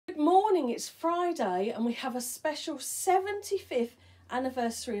morning, it's Friday and we have a special 75th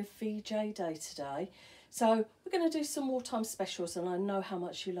anniversary of VJ Day today. So we're going to do some wartime specials and I know how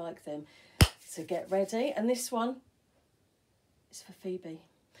much you like them. So get ready. And this one is for Phoebe.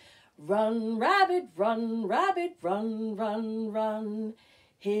 Run, rabbit, run, run, run, run.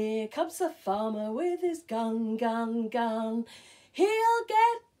 Here comes the farmer with his gun, gun, gun. He'll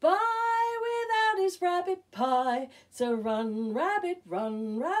get by without his rabbit pie. So run, rabbit,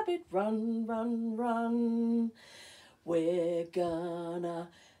 run, run, run. We're gonna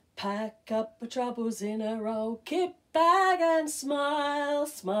pack up our troubles in a old kit bag and smile,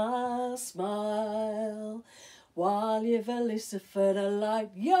 smile, smile. While you've a lucifer to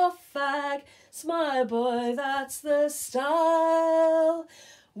light your fag, smile boy, that's the style.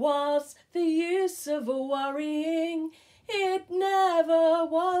 What's the use of worrying? It never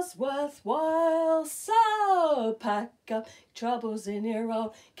was worthwhile. So pack up troubles in your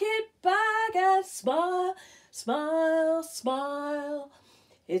old kit bag and smile, smile, smile.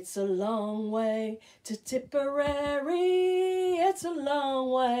 It's a long way to Tipperary. It's a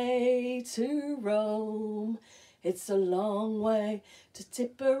long way to Rome. It's a long way to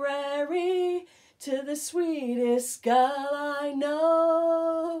Tipperary, to the sweetest girl I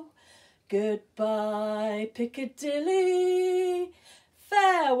know. Goodbye, Piccadilly.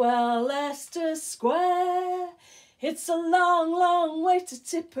 Farewell, Leicester Square. It's a long, long way to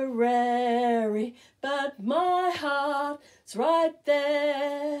Tipperary, but my heart's right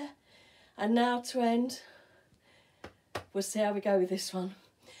there. And now to end, we'll see how we go with this one.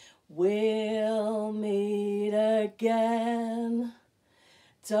 We'll meet again.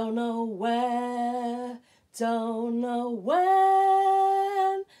 Don't know where, don't know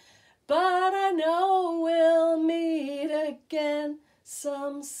when, but I know we'll meet again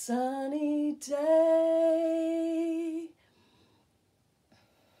some sunny day.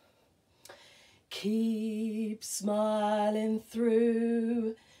 Keep smiling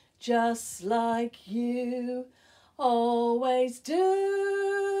through, just like you always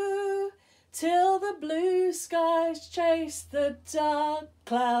do, till the blue skies chase the dark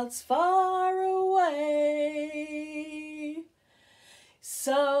clouds far away.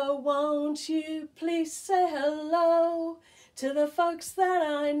 So won't you please say hello to the folks that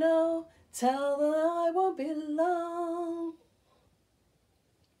I know, tell them I won't be long.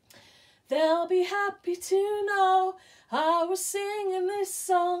 They'll be happy to know I was singing this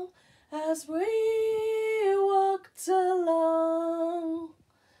song as we walked along.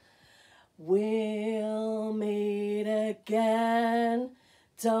 We'll meet again,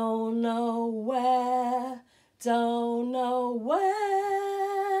 don't know where, don't know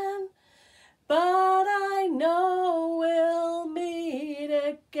when, but I know we'll meet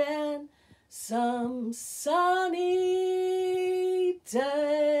again some sunny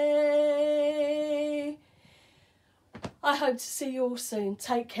day. I hope to see you all soon.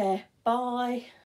 Take care. Bye.